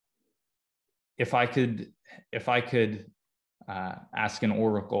if I could, if I could ask an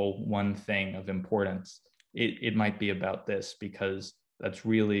oracle one thing of importance, it might be about this, because that's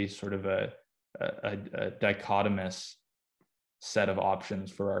really sort of a dichotomous set of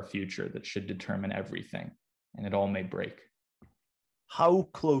options for our future that should determine everything, and it all may break. How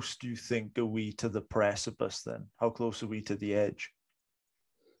close do you think are we to the precipice then? How close are we to the edge?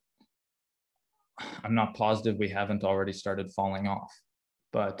 I'm not positive we haven't already started falling off,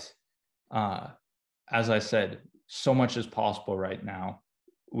 but as I said, so much is possible right now.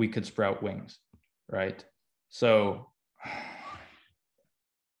 We could sprout wings, right? So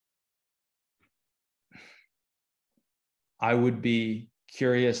I would be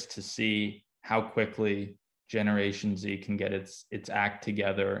curious to see how quickly Generation Z can get its act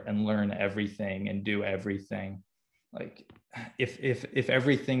together and learn everything and do everything. Like if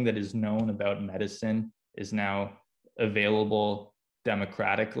everything that is known about medicine is now available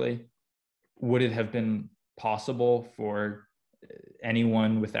democratically, would it have been possible for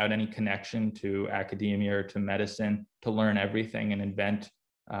anyone without any connection to academia or to medicine to learn everything and invent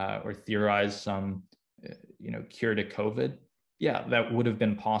or theorize some cure to COVID? Yeah, that would have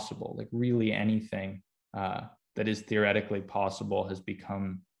been possible. Like really anything that is theoretically possible has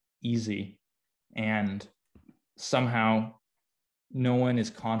become easy, and somehow no one is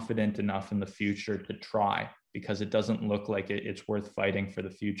confident enough in the future to try, because it doesn't look like it's worth fighting for the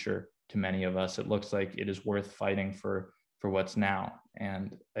future to many of us. It looks like it is worth fighting for what's now.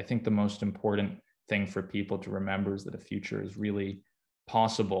 And I think the most important thing for people to remember is that a future is really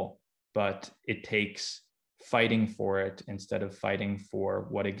possible, but it takes fighting for it instead of fighting for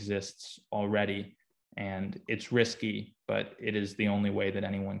what exists already. And it's risky, but it is the only way that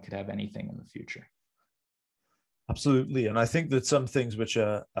anyone could have anything in the future. Absolutely. And I think that some things which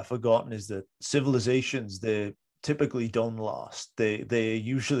are forgotten is that civilizations, they typically don't last. They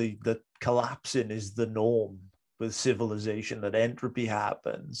usually, that collapsing is the norm with civilization, that entropy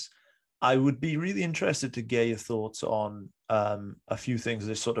happens. I would be really interested to get your thoughts on a few things,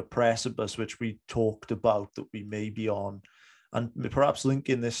 this sort of precipice, which we talked about that we may be on, and perhaps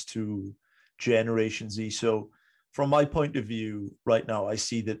linking this to Generation Z. So from my point of view right now, I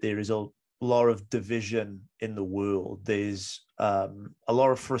see that there is a lot of division in the world. There's a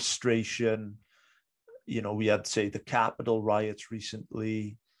lot of frustration. We had, say, the Capitol riots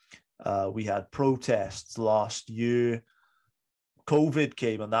recently. We had protests last year. COVID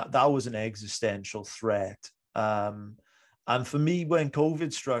came, and that was an existential threat. And for me, when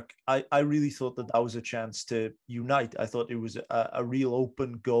COVID struck, I really thought that was a chance to unite. I thought it was a real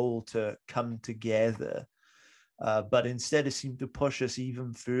open goal to come together. But instead, it seemed to push us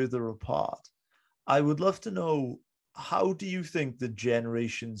even further apart. I would love to know, how do you think the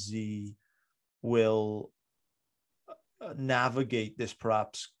Generation Z will navigate this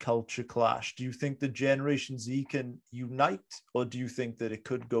perhaps culture clash? Do you think the Generation Z can unite, or do you think that it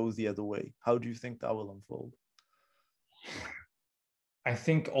could go the other way? How do you think that will unfold? I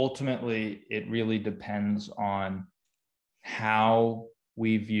think ultimately it really depends on how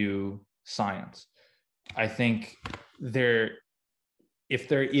we view science. I think if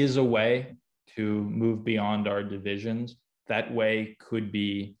there is a way to move beyond our divisions, that way could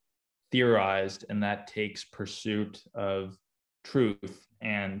be theorized, and that takes pursuit of truth,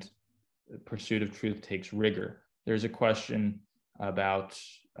 and pursuit of truth takes rigor. There's a question about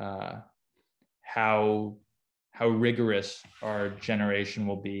how rigorous our generation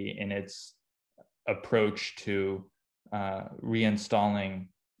will be in its approach to reinstalling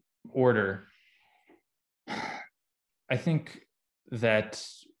order. I think that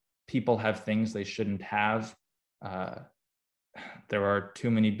people have things they shouldn't have. There are too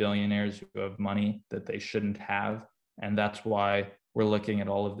many billionaires who have money that they shouldn't have. And that's why we're looking at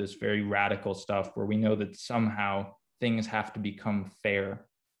all of this very radical stuff where we know that somehow things have to become fair.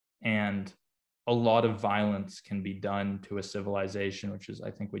 And a lot of violence can be done to a civilization, which is,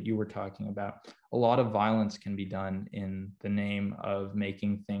 I think, what you were talking about. A lot of violence can be done in the name of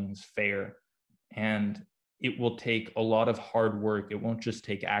making things fair. And it will take a lot of hard work. It won't just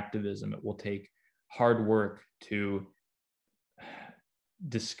take activism. It will take hard work to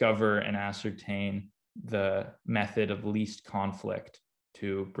discover and ascertain the method of least conflict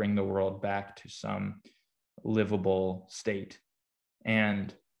to bring the world back to some livable state.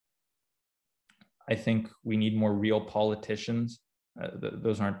 And I think we need more real politicians.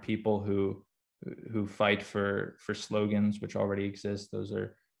 Those aren't people who fight for slogans which already exist. Those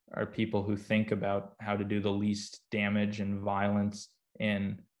are people who think about how to do the least damage and violence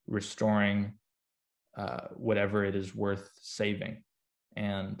in restoring whatever it is worth saving.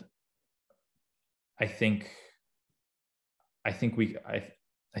 And I think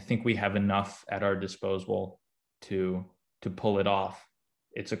I think we have enough at our disposal to pull it off.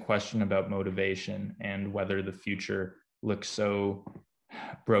 It's a question about motivation and whether the future looks so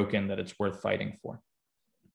broken that it's worth fighting for.